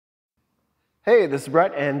Hey, this is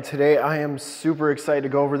Brett, and today I am super excited to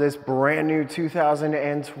go over this brand new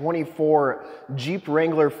 2024 Jeep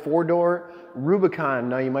Wrangler 4-door Rubicon.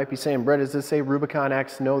 Now you might be saying, Brett, is this a Rubicon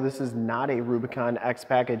X? No, this is not a Rubicon X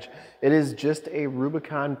package. It is just a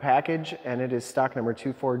Rubicon package, and it is stock number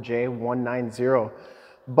 24J190.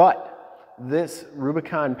 But this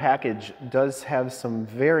Rubicon package does have some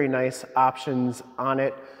very nice options on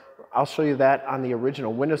it. I'll show you that on the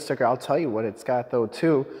original window sticker. I'll tell you what it's got though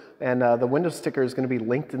too. And the window sticker is going to be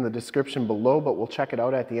linked in the description below, but we'll check it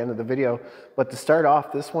out at the end of the video. But to start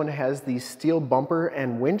off, this one has the steel bumper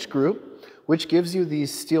and winch group, which gives you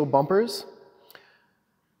these steel bumpers.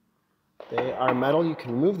 They are metal. You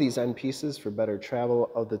can remove these end pieces for better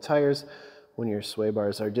travel of the tires when your sway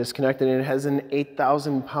bars are disconnected. And it has an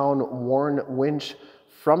 8,000-pound Warn winch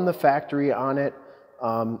from the factory on it.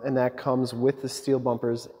 And that comes with the steel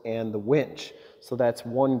bumpers and the winch. So that's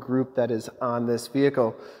one group that is on this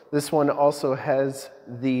vehicle. This one also has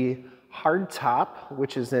the hardtop,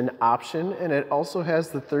 which is an option, and it also has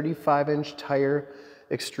the 35-inch tire,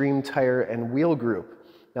 extreme tire and wheel group.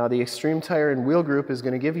 Now the extreme tire and wheel group is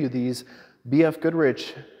going to give you these BF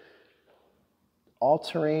Goodrich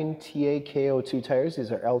all-terrain TAKO2 tires.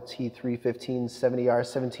 These are LT315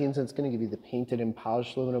 70R17s, and it's going to give you the painted and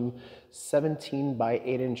polished aluminum 17 by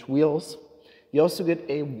 8-inch wheels. You also get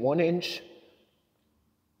a 1-inch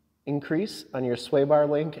increase on your sway bar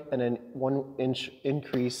link and a 1-inch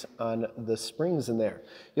increase on the springs in there.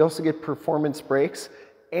 You also get performance brakes,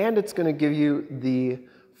 and it's going to give you the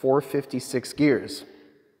 456 gears.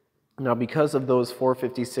 Now, because of those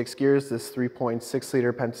 456 gears, this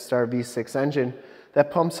 3.6-liter Pentastar V6 engine that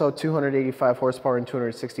pumps out 285 horsepower and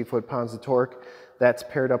 260 foot-pounds of torque, that's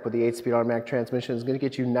paired up with the 8-speed automatic transmission, is going to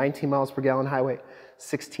get you 19 miles per gallon highway,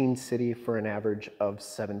 16 city for an average of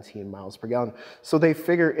 17 miles per gallon. So they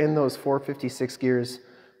figure in those 456 gears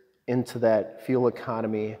into that fuel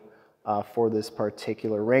economy for this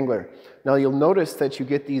particular Wrangler. Now you'll notice that you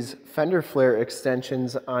get these fender flare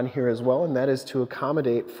extensions on here as well, and that is to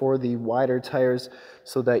accommodate for the wider tires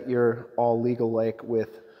so that you're all legal like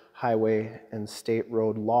with highway and state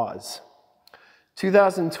road laws.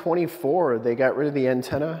 2024, they got rid of the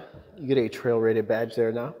antenna. You get a trail rated badge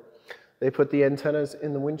there now. They put the antennas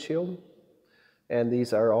in the windshield, and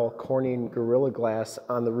these are all Corning Gorilla Glass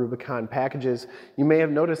on the Rubicon packages. You may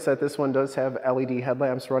have noticed that this one does have LED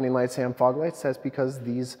headlamps, running lights, and fog lights. That's because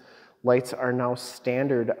these lights are now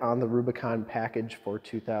standard on the Rubicon package for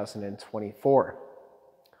 2024.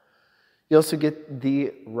 You also get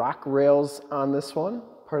the rock rails on this one,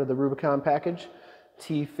 part of the Rubicon package.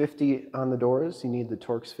 T50 on the doors. You need the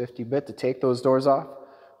Torx 50 bit to take those doors off.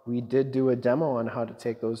 We did do a demo on how to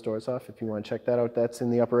take those doors off. If you want to check that out, that's in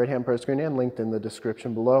the upper right-hand part of the screen and linked in the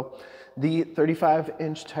description below. The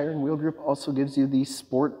 35-inch tire and wheel group also gives you the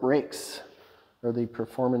sport brakes, or the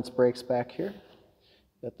performance brakes back here.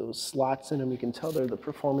 Got those slots in them. You can tell they're the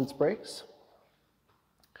performance brakes.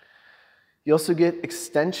 You also get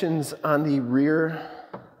extensions on the rear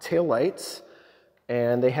taillights,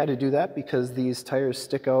 and they had to do that because these tires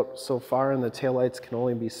stick out so far and the taillights can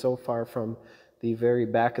only be so far from the very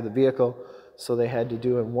back of the vehicle. So they had to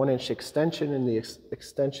do a 1-inch extension in the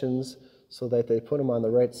extensions so that they put them on the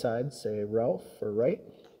right side, say Ralph or right.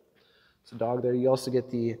 It's a dog there. You also get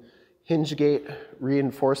the hinge gate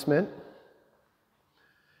reinforcement.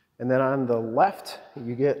 And then on the left,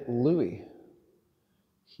 you get Louie.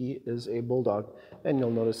 He is a bulldog. And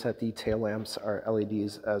you'll notice that the tail lamps are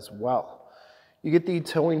LEDs as well. You get the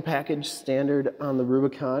towing package standard on the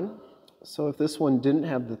Rubicon. So if this one didn't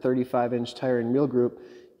have the 35-inch tire and wheel group,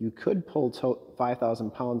 you could pull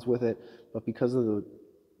 5,000 pounds with it, but because of the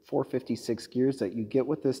 456 gears that you get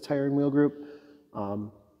with this tire and wheel group,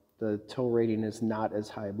 the tow rating is not as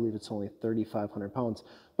high. I believe it's only 3,500 pounds.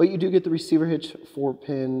 But you do get the receiver hitch,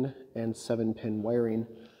 4-pin and 7-pin wiring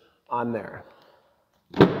on there.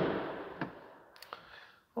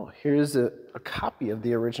 Oh, here's a copy of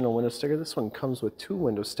the original window sticker. This one comes with 2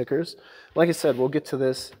 window stickers. Like I said, we'll get to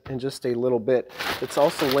this in just a little bit. It's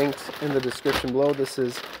also linked in the description below. This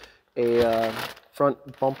is a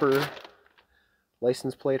front bumper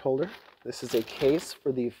license plate holder. This is a case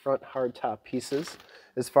for the front hardtop pieces.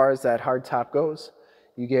 As far as that hardtop goes,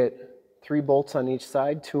 you get 3 bolts on each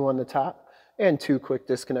side, 2 on the top, and 2 quick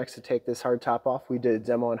disconnects to take this hardtop off. We did a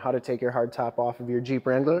demo on how to take your hardtop off of your Jeep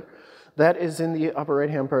Wrangler. That is in the upper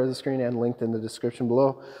right-hand part of the screen and linked in the description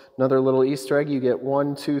below. Another little Easter egg, you get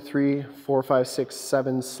 1, 2, 3, 4, 5, 6,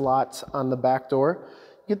 7 slots on the back door.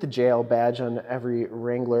 You get the JL badge on every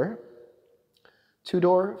Wrangler.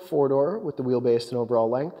 2-door, 4-door with the wheelbase and overall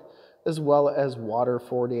length, as well as water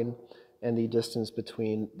fording and the distance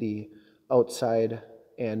between the outside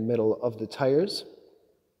and middle of the tires.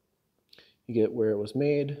 You get where it was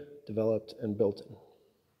made, developed, and built in.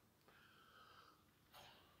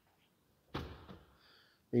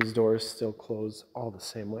 These doors still close all the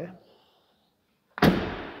same way.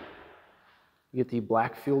 You get the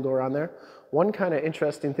black fuel door on there. One kind of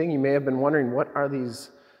interesting thing, you may have been wondering, what are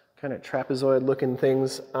these kind of trapezoid looking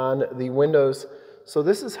things on the windows? So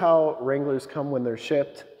this is how Wranglers come when they're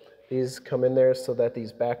shipped. These come in there so that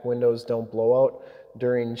these back windows don't blow out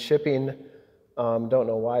during shipping. Don't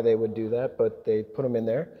know why they would do that, but they put them in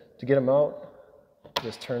there. To get them out,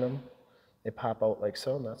 just turn them. They pop out like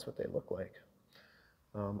so, and that's what they look like.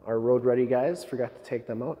 Our road ready guys forgot to take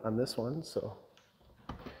them out on this one, so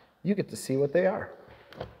you get to see what they are.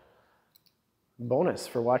 Bonus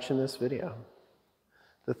for watching this video.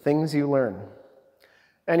 The things you learn.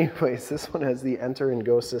 Anyways, this one has the enter and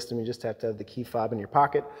go system. You just have to have the key fob in your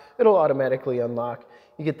pocket. It'll automatically unlock.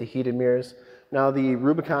 You get the heated mirrors. Now the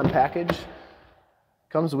Rubicon package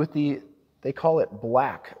comes with the, they call it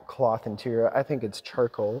black cloth interior. I think it's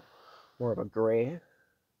charcoal, more of a gray,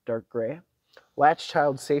 dark gray. Latch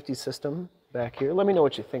child safety system back here. Let me know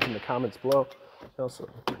what you think in the comments below. Also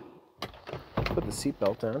put the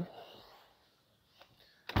seatbelt on.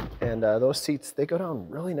 And those seats, they go down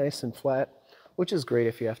really nice and flat, which is great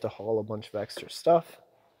if you have to haul a bunch of extra stuff.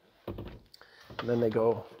 And then they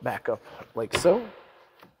go back up like so.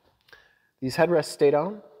 These headrests stay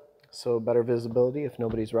down, so better visibility if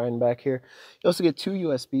nobody's riding back here. You also get two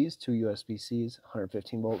USBs, two USB-Cs,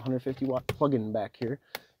 115 volt, 150 watt plug-in back here,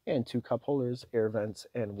 and two cup holders, air vents,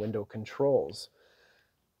 and window controls.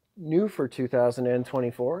 New for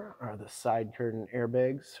 2024 are the side curtain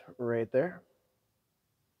airbags right there.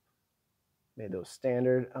 Made those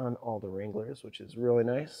standard on all the Wranglers, which is really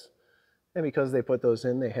nice. And because they put those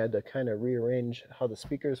in, they had to kind of rearrange how the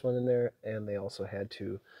speakers went in there, and they also had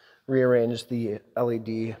to rearrange the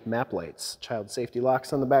LED map lights. Child safety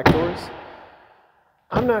locks on the back doors.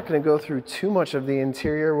 I'm not going to go through too much of the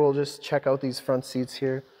interior. We'll just check out these front seats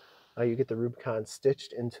here. You get the Rubicon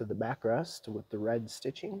stitched into the backrest with the red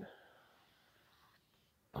stitching.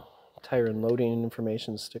 Tire and loading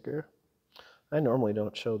information sticker. I normally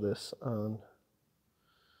don't show this on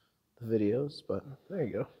the videos, but there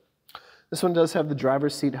you go. This one does have the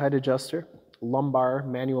driver's seat height adjuster, lumbar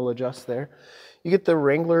manual adjust there. You get the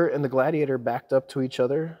Wrangler and the Gladiator backed up to each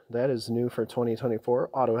other. That is new for 2024.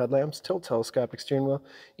 Auto headlamps, tilt telescopic steering wheel.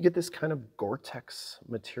 You get this kind of Gore-Tex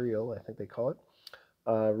material, I think they call it.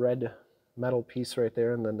 Red metal piece right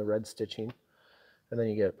there, and then the red stitching. And then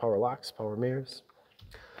you get power locks, power mirrors.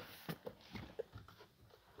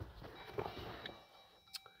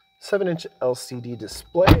 7-inch LCD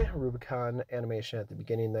display, Rubicon animation at the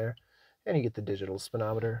beginning there, and you get the digital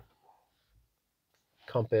speedometer,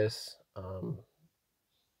 compass,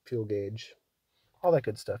 fuel gauge, all that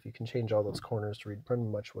good stuff. You can change all those corners to read pretty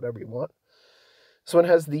much whatever you want. This one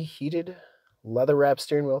has the heated leather wrap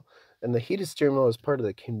steering wheel, and the heated steering wheel is part of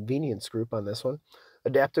the convenience group on this one.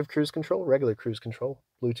 Adaptive cruise control, regular cruise control,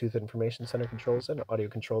 Bluetooth information center controls, and audio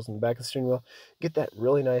controls in the back of the steering wheel. Get that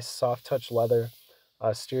really nice soft touch leather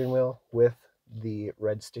steering wheel with the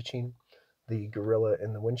red stitching, the Gorilla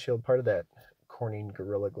in the windshield, part of that Corning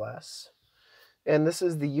Gorilla Glass. And this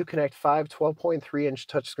is the Uconnect 5 12.3-inch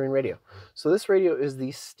touchscreen radio. So this radio is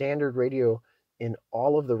the standard radio in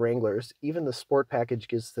all of the Wranglers. Even the Sport package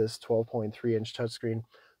gets this 12.3-inch touchscreen.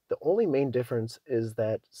 The only main difference is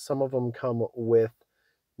that some of them come with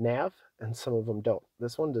nav and some of them don't.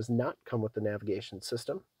 This one does not come with the navigation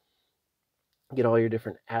system. You get all your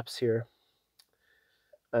different apps here.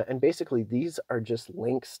 And basically, these are just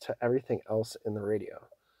links to everything else in the radio.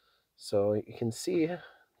 So you can see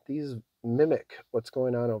these mimic what's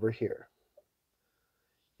going on over here.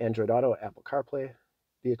 Android Auto, Apple CarPlay,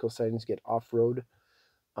 vehicle settings, get off-road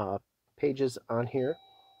pages on here.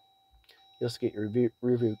 You also get your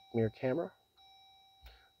rear view camera,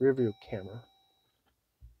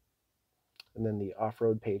 and then the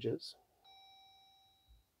off-road pages.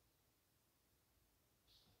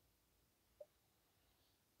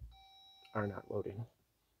 Are not loading.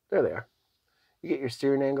 There they are. You get your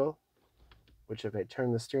steering angle, which if I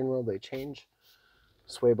turn the steering wheel, they change.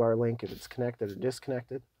 Sway bar link if it's connected or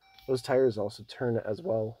disconnected. Those tires also turn as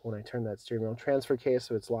well when I turn that steering wheel. Transfer case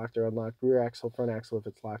if it's locked or unlocked. Rear axle, front axle if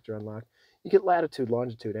it's locked or unlocked. You get latitude,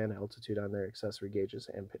 longitude, and altitude on their accessory gauges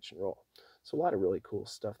and pitch and roll. So a lot of really cool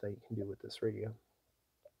stuff that you can do with this radio.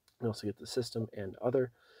 You also get the system and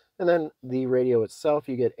other. And then the radio itself,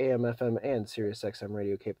 you get AM, FM, and Sirius XM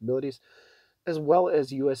radio capabilities, as well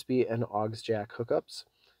as USB and aux jack hookups.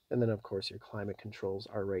 And then, of course, your climate controls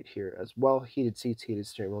are right here as well. Heated seats, heated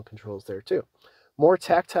steering wheel controls there too. More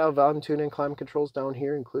tactile volume tune and climate controls down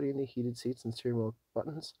here, including the heated seats and steering wheel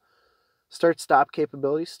buttons. Start-stop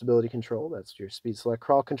capability, stability control, that's your speed select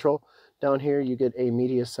crawl control. Down here you get a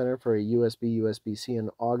media center for a USB, USB-C, and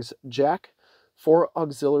aux jack. 4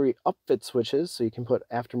 auxiliary upfit switches, so you can put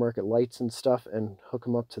aftermarket lights and stuff and hook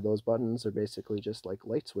them up to those buttons. They're basically just like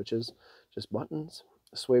light switches, just buttons.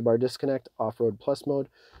 Sway bar disconnect, off-road plus mode,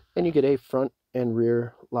 and you get a front and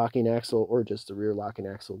rear locking axle, or just the rear locking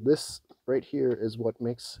axle. This right here is what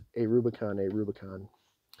makes a Rubicon a Rubicon.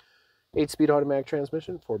 8-speed automatic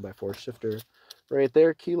transmission, 4x4 shifter right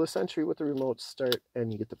there, keyless entry with the remote start,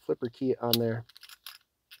 and you get the flipper key on there.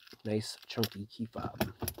 Nice chunky key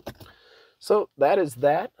fob. So that is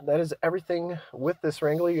that. That is everything with this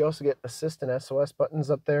Wrangler. You also get assist and SOS buttons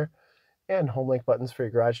up there, and home link buttons for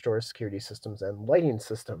your garage doors, security systems, and lighting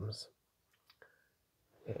systems.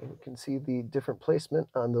 And you can see the different placement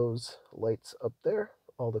on those lights up there.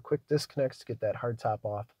 All the quick disconnects to get that hard top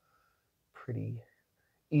off. Pretty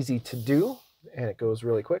easy to do, and it goes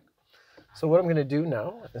really quick. So what I'm going to do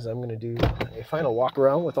now is I'm going to do a final walk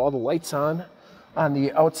around with all the lights on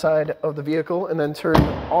the outside of the vehicle, and then turn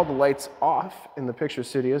all the lights off in the picture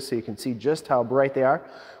studio so you can see just how bright they are.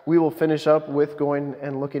 We will finish up with going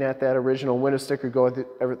and looking at that original window sticker, go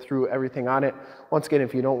through everything on it. Once again,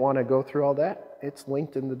 if you don't want to go through all that, it's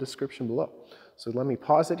linked in the description below. So let me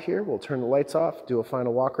pause it here. We'll turn the lights off, do a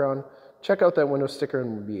final walk around, check out that window sticker,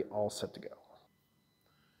 and we'll be all set to go.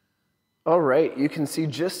 All right, you can see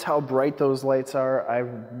just how bright those lights are. I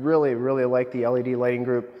really, really like the LED lighting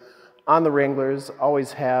group on the Wranglers.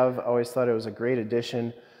 Always thought it was a great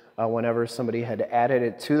addition whenever somebody had added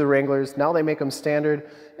it to the Wranglers. Now they make them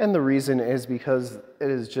standard, and the reason is because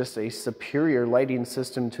it is just a superior lighting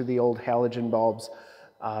system to the old halogen bulbs.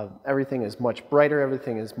 Everything is much brighter,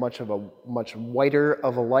 everything is much whiter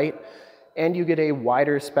of a light, and you get a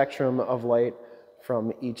wider spectrum of light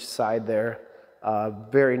from each side there.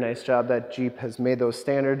 Very nice job that Jeep has made those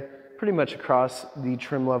standard pretty much across the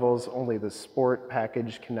trim levels. Only the Sport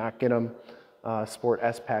package cannot get them. Sport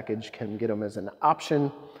S package can get them as an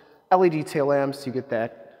option. LED tail lamps, you get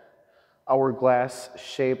that hourglass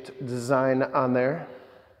shaped design on there,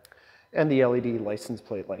 and the LED license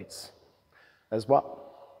plate lights as well.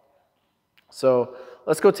 So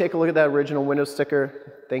let's go take a look at that original window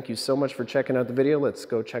sticker. Thank you so much for checking out the video. Let's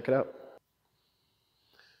go check it out.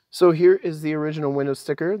 So here is the original window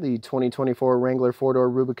sticker, the 2024 Wrangler 4-door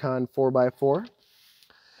Rubicon 4x4.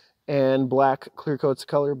 And black clear coat's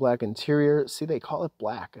color, black interior. See, they call it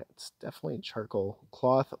black. It's definitely charcoal.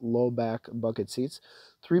 Cloth low back bucket seats.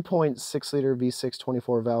 3.6 liter V6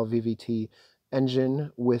 24 valve VVT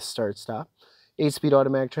engine with start stop. 8-speed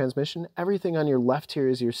automatic transmission. Everything on your left here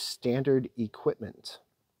is your standard equipment.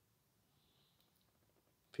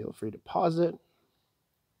 Feel free to pause it.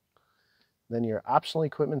 Then your optional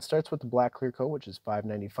equipment starts with the black clear coat, which is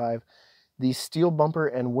 $595. The steel bumper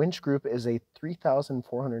and winch group is a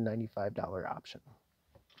 $3,495 option.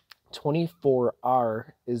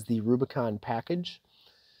 24R is the Rubicon package,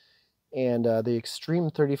 and the extreme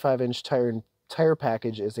 35-inch tire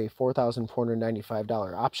package is a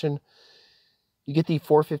 $4,495 option. You get the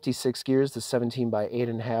 456 gears, the 17 by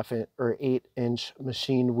 8.5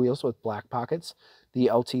 machined wheels with black pockets, the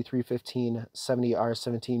LT315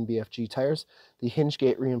 70R17 BFG tires, the hinge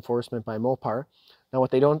gate reinforcement by Mopar. Now what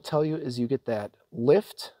they don't tell you is you get that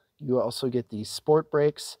lift, you also get the sport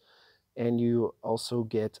brakes, and you also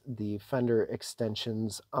get the fender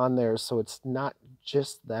extensions on there. So it's not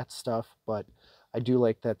just that stuff, but I do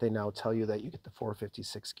like that they now tell you that you get the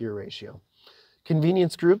 456 gear ratio.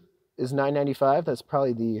 Convenience group is $995. That's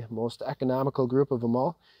probably the most economical group of them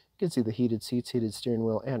all. You can see the heated seats, heated steering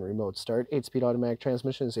wheel, and remote start. 8-speed automatic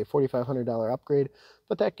transmission is a $4,500 upgrade,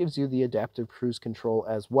 but that gives you the adaptive cruise control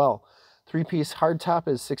as well. 3-piece hardtop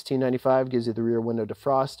is $1695, gives you the rear window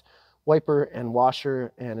defrost, wiper, and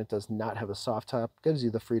washer, and it does not have a soft top. Gives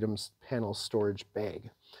you the Freedom panel storage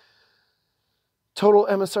bag. Total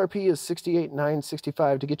MSRP is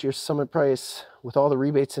 $68,965 to get your summit price. With all the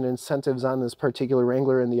rebates and incentives on this particular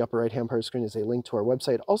Wrangler, in the upper right hand part of the screen is a link to our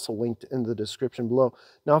website, also linked in the description below.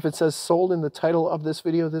 Now if it says sold in the title of this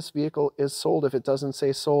video, this vehicle is sold. If it doesn't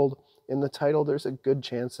say sold in the title, there's a good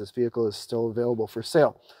chance this vehicle is still available for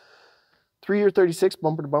sale. 3-year 36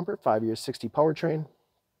 bumper to bumper, 5-year 60 powertrain,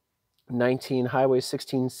 19 highway,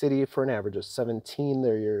 16 city for an average of 17.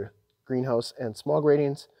 They're your greenhouse and smog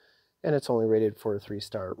ratings, and it's only rated for a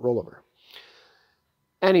 3-star rollover.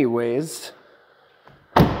 Anyways,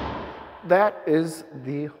 that is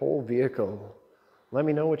the whole vehicle. Let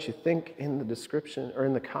me know what you think in the description or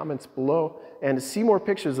in the comments below. And to see more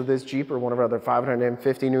pictures of this Jeep or one of our other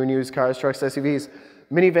 550 new and used cars, trucks, SUVs,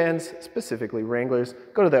 minivans, specifically Wranglers,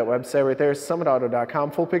 go to that website right there,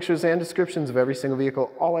 summitauto.com. Full pictures and descriptions of every single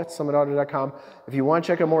vehicle, all at summitauto.com. If you want to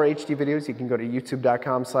check out more HD videos, you can go to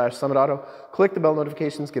youtube.com/summitauto. Click the bell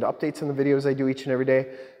notifications, get updates on the videos I do each and every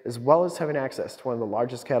day, as well as having access to one of the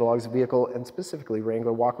largest catalogs of vehicle and specifically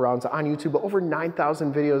Wrangler walkarounds on YouTube. Over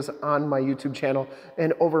 9,000 videos on my YouTube channel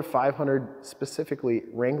and over 500 specifically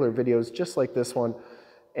Wrangler videos just like this one.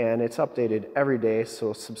 And it's updated every day,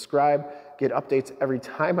 so subscribe, get updates every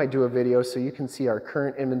time I do a video so you can see our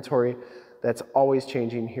current inventory that's always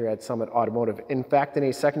changing here at Summit Automotive. In fact, in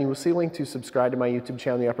a second you will see a link to subscribe to my YouTube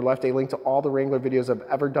channel in the upper left, a link to all the Wrangler videos I've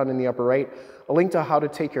ever done in the upper right, a link to how to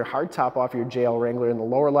take your hardtop off your JL Wrangler in the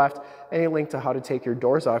lower left, and a link to how to take your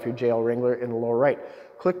doors off your JL Wrangler in the lower right.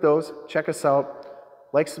 Click those, check us out,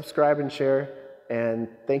 like, subscribe, and share. And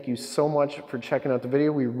thank you so much for checking out the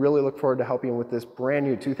video. We really look forward to helping you with this brand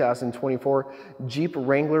new 2024 Jeep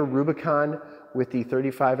Wrangler Rubicon with the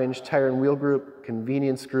 35-inch tire and wheel group,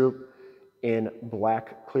 convenience group in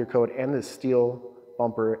black clear coat, and the steel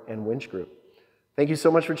bumper and winch group. Thank you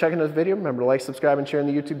so much for checking out this video. Remember to like, subscribe, and share on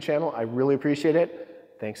the YouTube channel. I really appreciate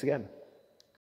it. Thanks again.